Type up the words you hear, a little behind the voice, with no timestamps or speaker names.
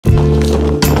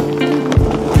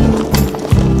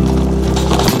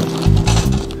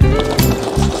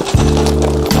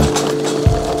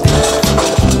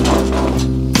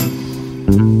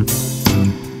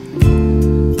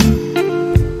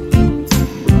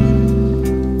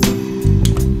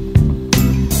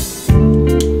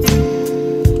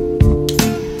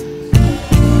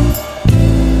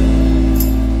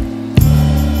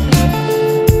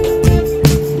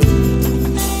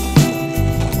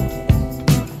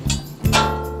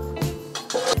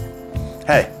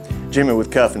Hey, Jimmy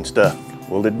with Cuff and Stuff.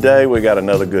 Well, today we got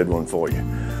another good one for you.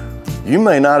 You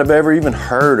may not have ever even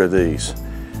heard of these.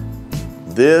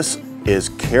 This is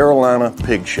Carolina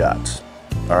pig shots,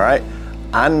 all right?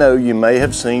 I know you may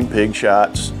have seen pig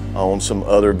shots on some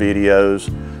other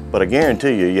videos, but I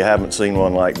guarantee you, you haven't seen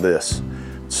one like this.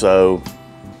 So,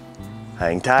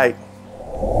 hang tight.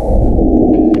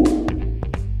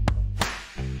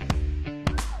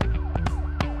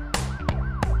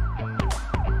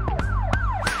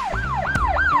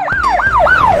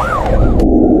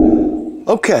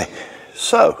 Okay,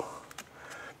 so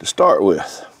to start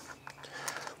with,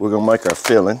 we're gonna make our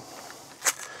filling.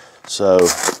 So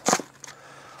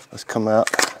let's come out.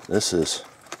 This is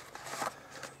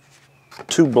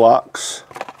 2 blocks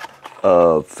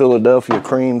of Philadelphia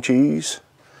cream cheese.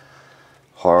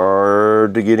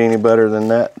 Hard to get any better than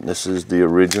that. This is the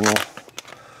original.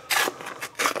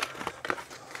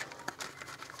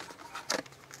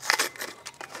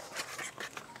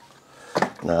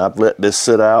 Now I've let this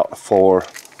sit out for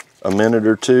a minute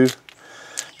or two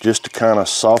just to kind of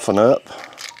soften up,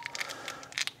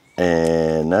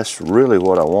 and that's really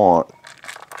what I want.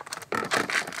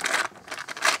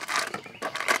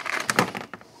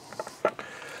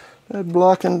 That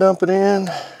block and dump it in.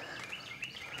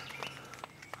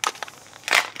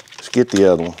 Let's get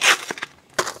the other one.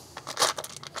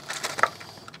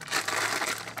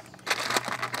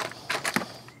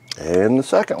 And the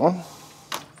second one.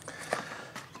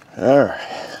 All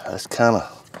right, let's kind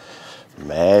of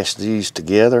mash these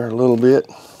together a little bit.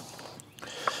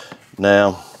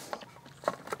 Now,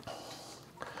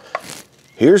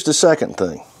 here's the second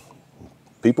thing.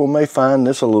 People may find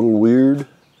this a little weird,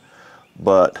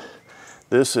 but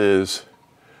this is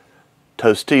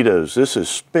Tostitos. This is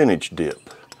spinach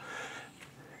dip.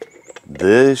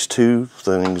 These two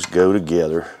things go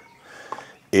together.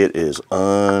 It is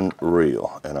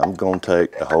unreal. And I'm going to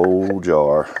take the whole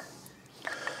jar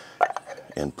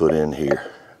and put in here.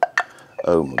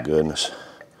 Oh my goodness.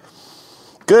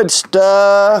 Good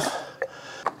stuff.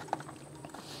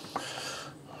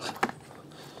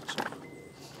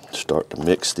 Start to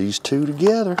mix these two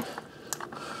together.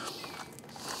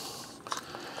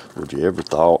 Would you ever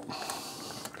thought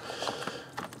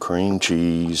cream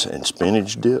cheese and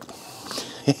spinach dip?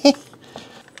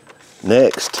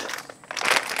 Next,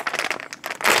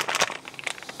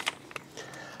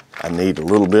 I need a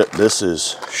little bit. This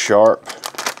is sharp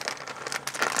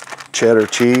cheddar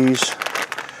cheese.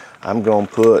 I'm gonna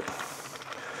put,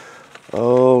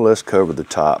 let's cover the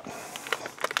top.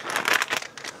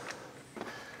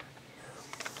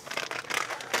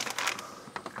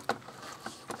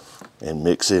 And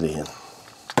mix it in.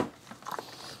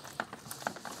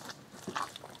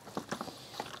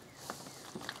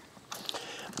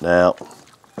 Now,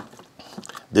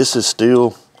 this is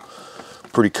still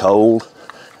pretty cold,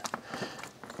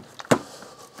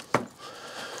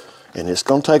 and it's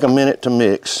going to take a minute to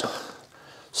mix,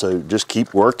 so just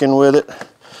keep working with it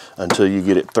until you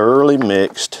get it thoroughly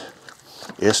mixed.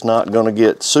 It's not going to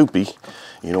get soupy,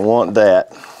 you don't want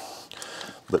that,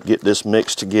 but get this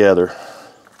mixed together.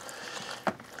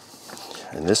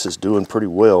 And this is doing pretty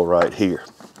well right here.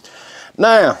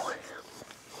 Now,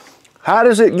 how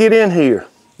does it get in here?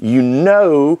 You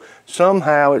know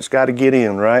somehow it's got to get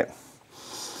in, right?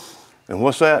 And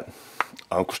what's that?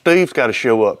 Uncle Steve's got to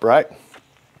show up, right?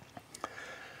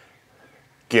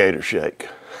 Gator Shake.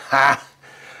 Ha!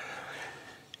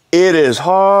 It is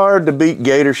hard to beat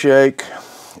Gator Shake,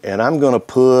 and I'm going to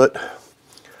put,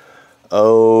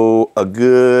 a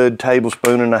good 1.5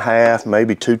 tablespoons,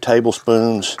 maybe 2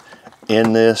 tablespoons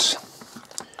in this,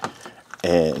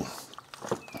 and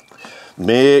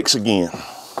mix again.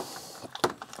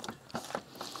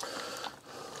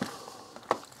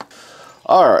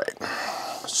 All right,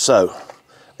 so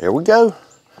there we go.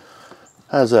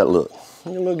 How's that look?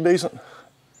 You look decent?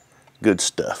 Good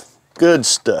stuff, good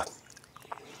stuff.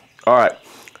 All right,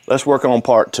 let's work on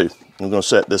part 2. I'm gonna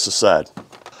set this aside.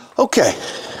 Okay,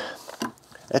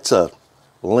 that's a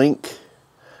link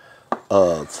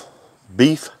of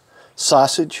beef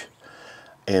sausage,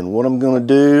 and what I'm going to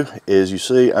do is, you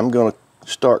see, I'm going to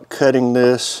start cutting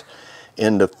this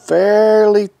into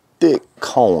fairly thick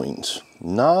coins,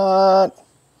 not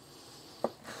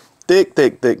thick,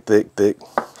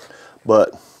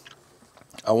 but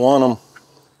I want them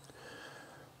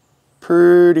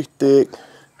pretty thick,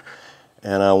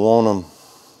 and I want them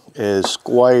as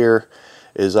square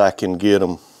as I can get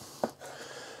them,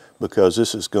 because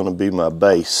this is going to be my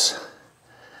base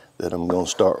that I'm going to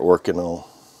start working on.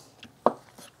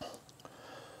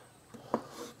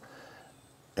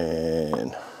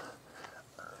 And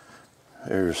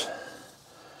there's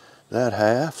that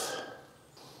half.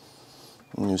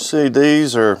 And you see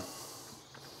these are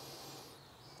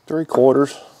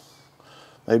 3/4,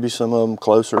 maybe some of them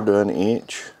closer to an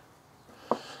inch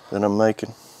that I'm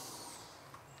making.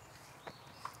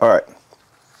 All right,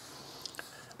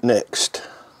 next,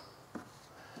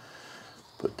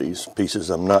 put these pieces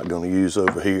I'm not going to use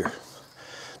over here.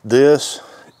 This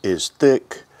is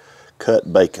thick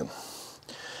cut bacon.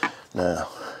 Now,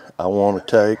 I want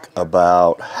to take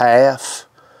about half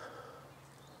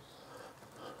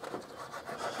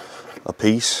a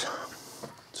piece.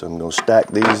 So I'm going to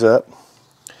stack these up,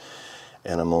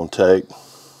 and I'm going to take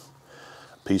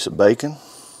a piece of bacon,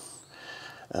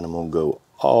 and I'm going to go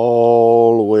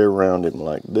all the way around it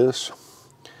like this.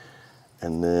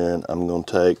 And then I'm going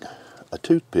to take a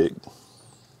toothpick,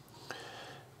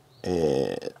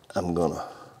 and I'm going to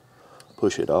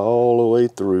push it all the way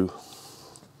through.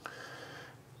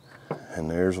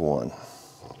 And there's one.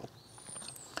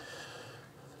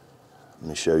 Let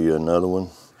me show you another one.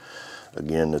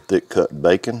 Again, the thick cut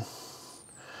bacon.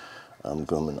 I'm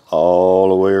coming all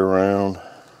the way around.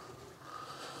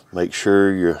 Make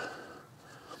sure your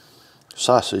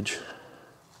sausage,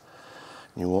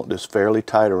 you want this fairly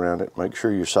tight around it. Make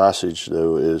sure your sausage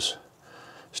though is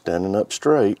standing up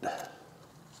straight.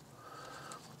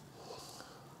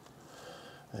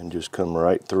 And just come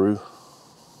right through.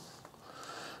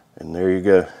 And there you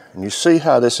go. And you see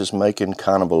how this is making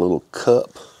kind of a little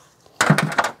cup?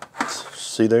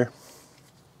 See there?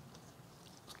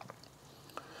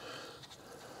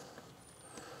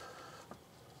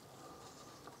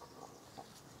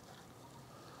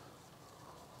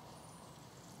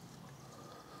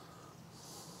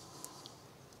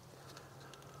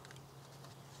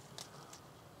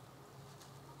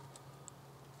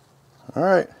 All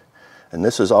right, and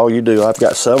this is all you do. I've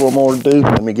got several more to do.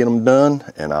 Let me get them done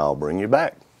and I'll bring you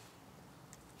back.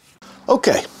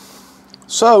 Okay,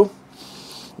 so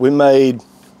we made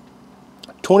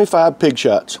 25 pig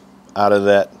shots out of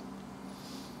that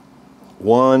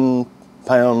 1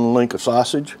 pound length of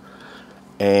sausage,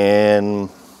 and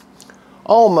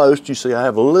almost, you see I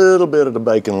have a little bit of the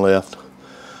bacon left,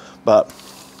 about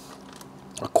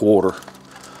 1/4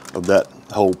 of that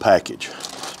whole package.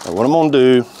 Now what I'm going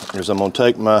to do is I'm going to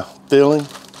take my filling,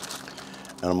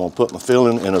 and I'm going to put my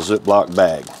filling in a Ziploc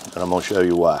bag, and I'm going to show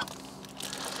you why.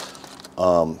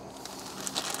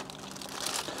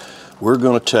 We're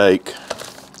going to take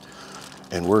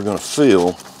and we're going to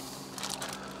fill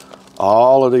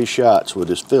all of these shots with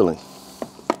this filling.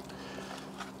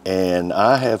 And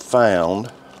I have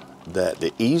found that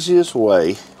the easiest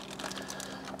way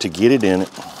to get it in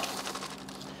it,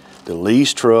 the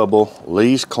least trouble,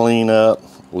 least cleanup,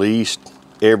 least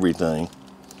everything,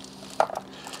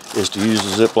 is to use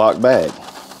a Ziploc bag.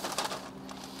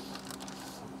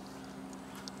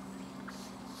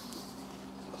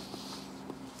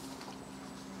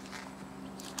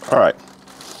 All right,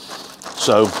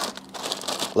 so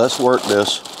let's work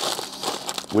this.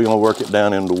 We're gonna work it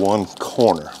down into one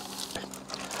corner.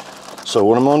 So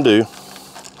what I'm gonna do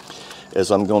is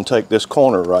I'm gonna take this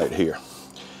corner right here,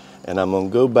 and I'm gonna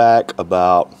go back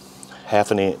about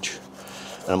 1/2 inch,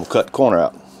 and I'm gonna cut the corner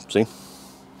out, see?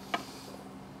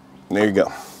 There you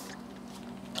go.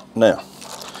 Now,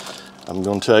 I'm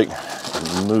gonna take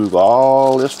and move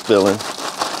all this filling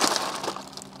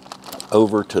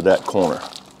over to that corner.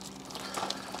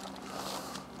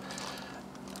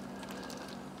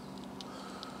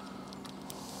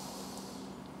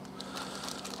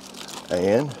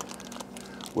 And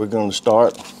we're going to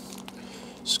start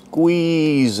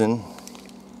squeezing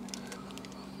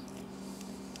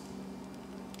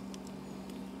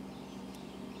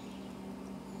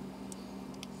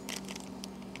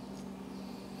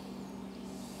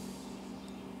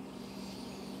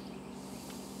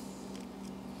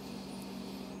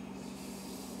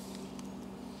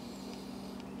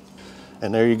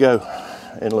and there you go.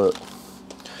 And look,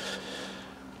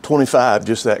 25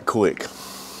 just that quick.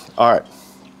 All right,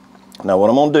 now what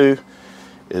I'm going to do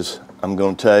is I'm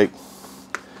going to take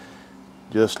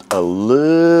just a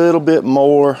little bit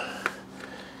more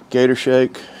Gator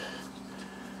Shake,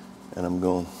 and I'm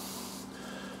going to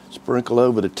sprinkle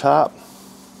over the top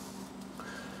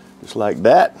just like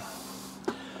that.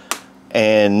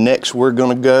 And next we're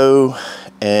going to go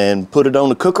and put it on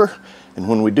the cooker, and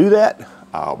when we do that,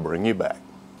 I'll bring you back.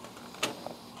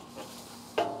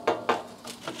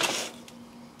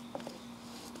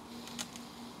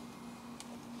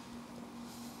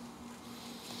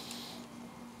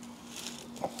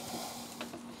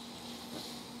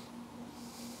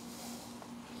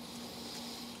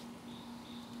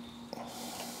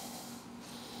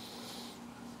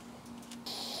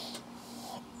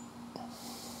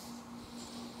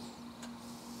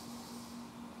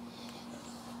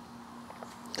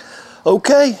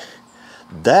 Okay,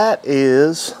 that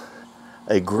is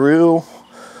a grill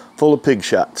full of pig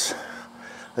shots.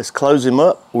 Let's close him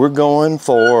up. We're going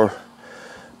for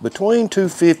between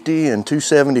 250 and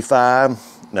 275.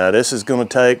 Now this is going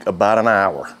to take about an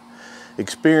hour.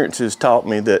 Experience has taught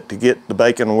me that to get the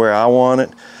bacon where I want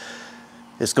it,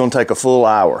 it's going to take a full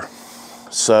hour.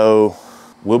 So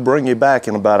we'll bring you back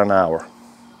in about an hour.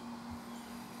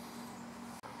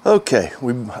 Okay,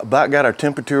 we've about got our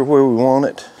temperature where we want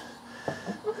it.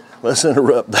 Let's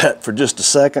interrupt that for just a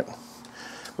second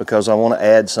because I want to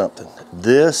add something.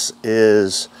 This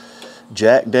is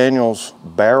Jack Daniel's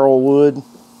barrel wood.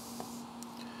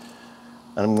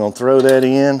 I'm going to throw that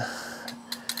in,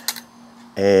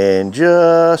 and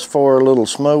just for a little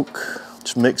smoke,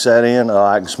 just mix that in. Oh,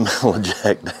 I can smell the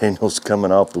Jack Daniel's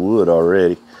coming off the wood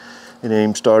already. It ain't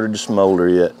even started to smolder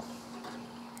yet.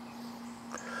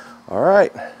 All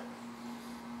right,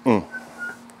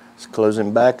 let's close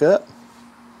him back up,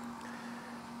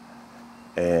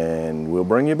 and we'll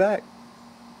bring you back.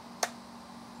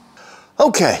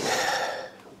 Okay,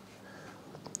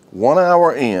 1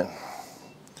 hour in,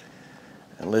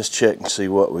 and let's check and see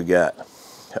what we got.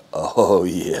 Oh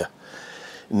yeah,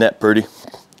 isn't that pretty?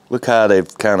 Look how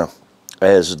they've kind of,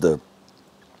 as the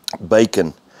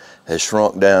bacon has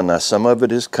shrunk down. Now some of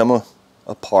it has come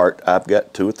apart. I've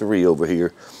got 2 or 3 over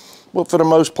here. But for the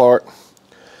most part,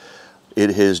 it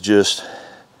has just,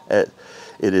 it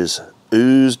is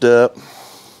oozed up.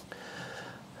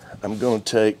 I'm going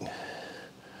to take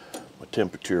my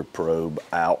temperature probe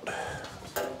out.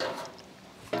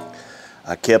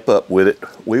 I kept up with it.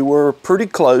 We were pretty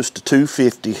close to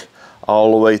 250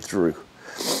 all the way through.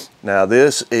 Now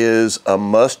this is a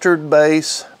mustard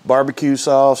base barbecue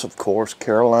sauce. Of course,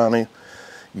 Carolina,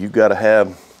 you've got to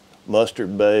have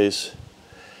mustard base.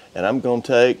 And I'm going to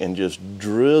take and just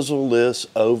drizzle this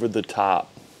over the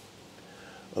top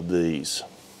of these.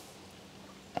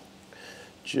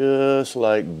 Just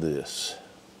like this.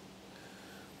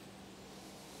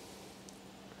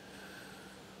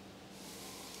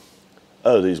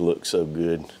 Oh, these look so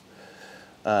good.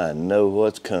 I know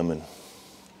what's coming.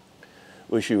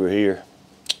 Wish you were here.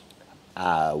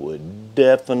 I would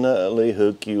definitely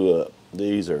hook you up.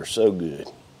 These are so good.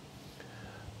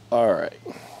 All right.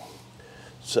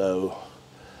 So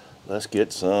let's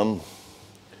get some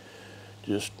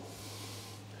just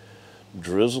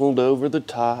drizzled over the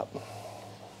top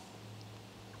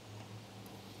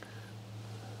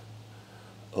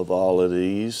of all of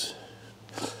these.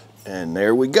 And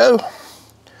there we go.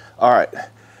 All right,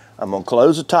 I'm gonna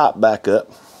close the top back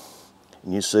up.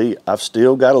 And you see, I've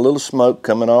still got a little smoke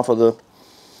coming off of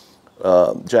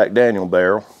the Jack Daniel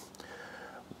barrel.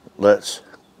 Let's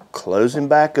close him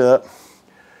back up.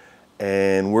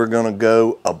 And we're gonna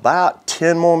go about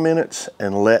 10 more minutes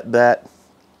and let that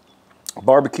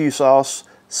barbecue sauce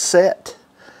set.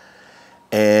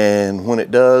 And when it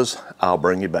does, I'll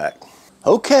bring you back.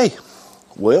 Okay,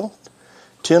 well,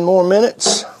 10 more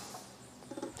minutes.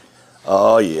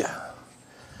 Oh yeah,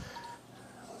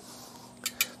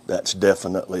 that's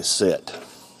definitely set.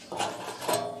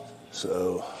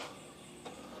 So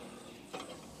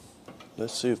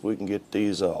let's see if we can get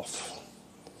these off.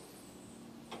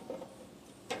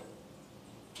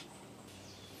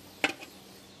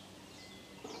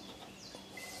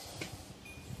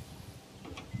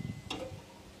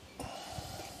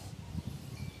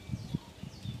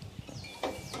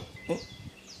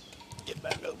 Get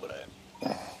back over there.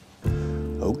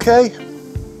 Okay,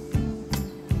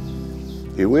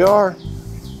 here we are,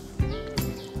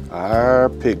 our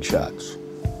pig shots.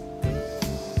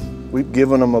 We've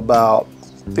given them about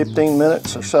 15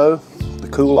 minutes or so to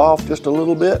cool off just a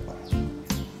little bit.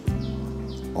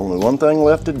 Only one thing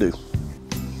left to do.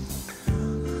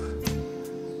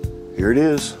 Here it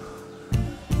is.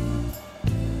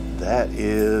 That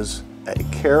is a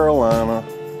Carolina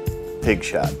pig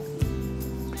shot.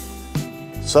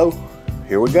 So,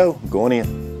 here we go, going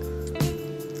in.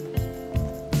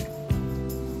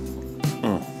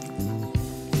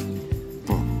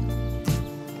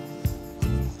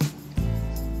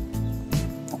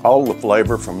 All the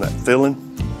flavor from that filling,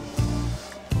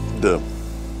 the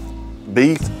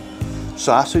beef,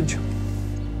 sausage,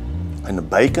 and the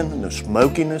bacon, and the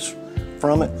smokiness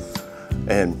from it,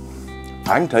 and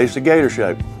I can taste the gator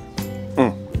shake.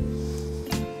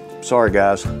 Sorry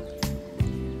guys.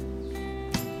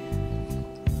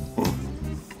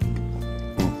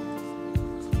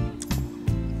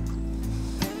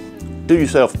 Do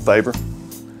yourself a favor,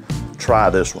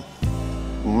 try this one.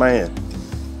 Man,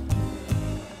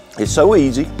 it's so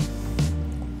easy.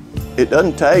 It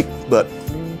doesn't take but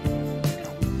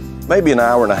maybe an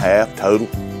hour and a half total.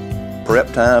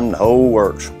 Prep time, the whole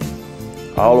works.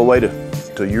 all the way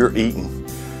to your eating.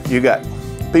 You got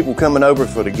people coming over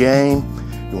for the game.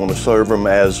 You want to serve them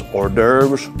as hors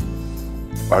d'oeuvres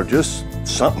or just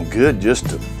something good just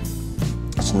to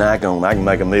snack on. I can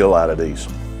make a meal out of these.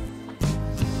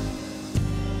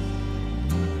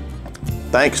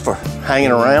 Thanks for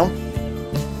hanging around.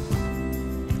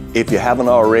 If you haven't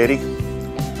already,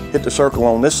 hit the circle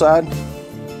on this side.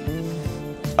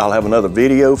 I'll have another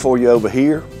video for you over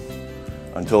here.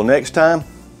 Until next time,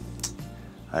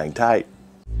 hang tight.